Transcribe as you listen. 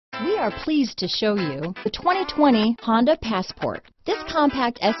We are pleased to show you the 2020 Honda Passport. This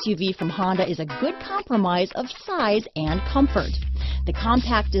compact SUV from Honda is a good compromise of size and comfort. The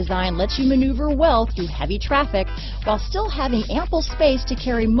compact design lets you maneuver well through heavy traffic while still having ample space to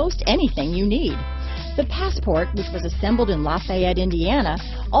carry most anything you need. The Passport, which was assembled in Lafayette, Indiana,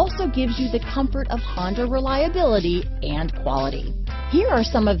 also gives you the comfort of Honda reliability and quality. Here are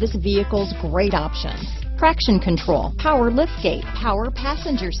some of this vehicle's great options: traction control, power liftgate, power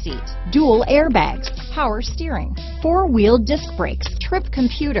passenger seat, dual airbags, power steering, four-wheel disc brakes, trip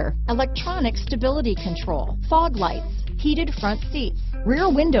computer, electronic stability control, fog lights, heated front seats, rear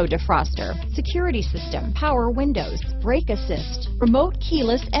window defroster, security system, power windows, brake assist, remote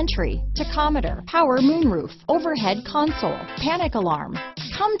keyless entry, tachometer, power moonroof, overhead console, panic alarm.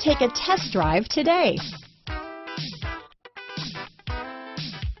 Come take a test drive today.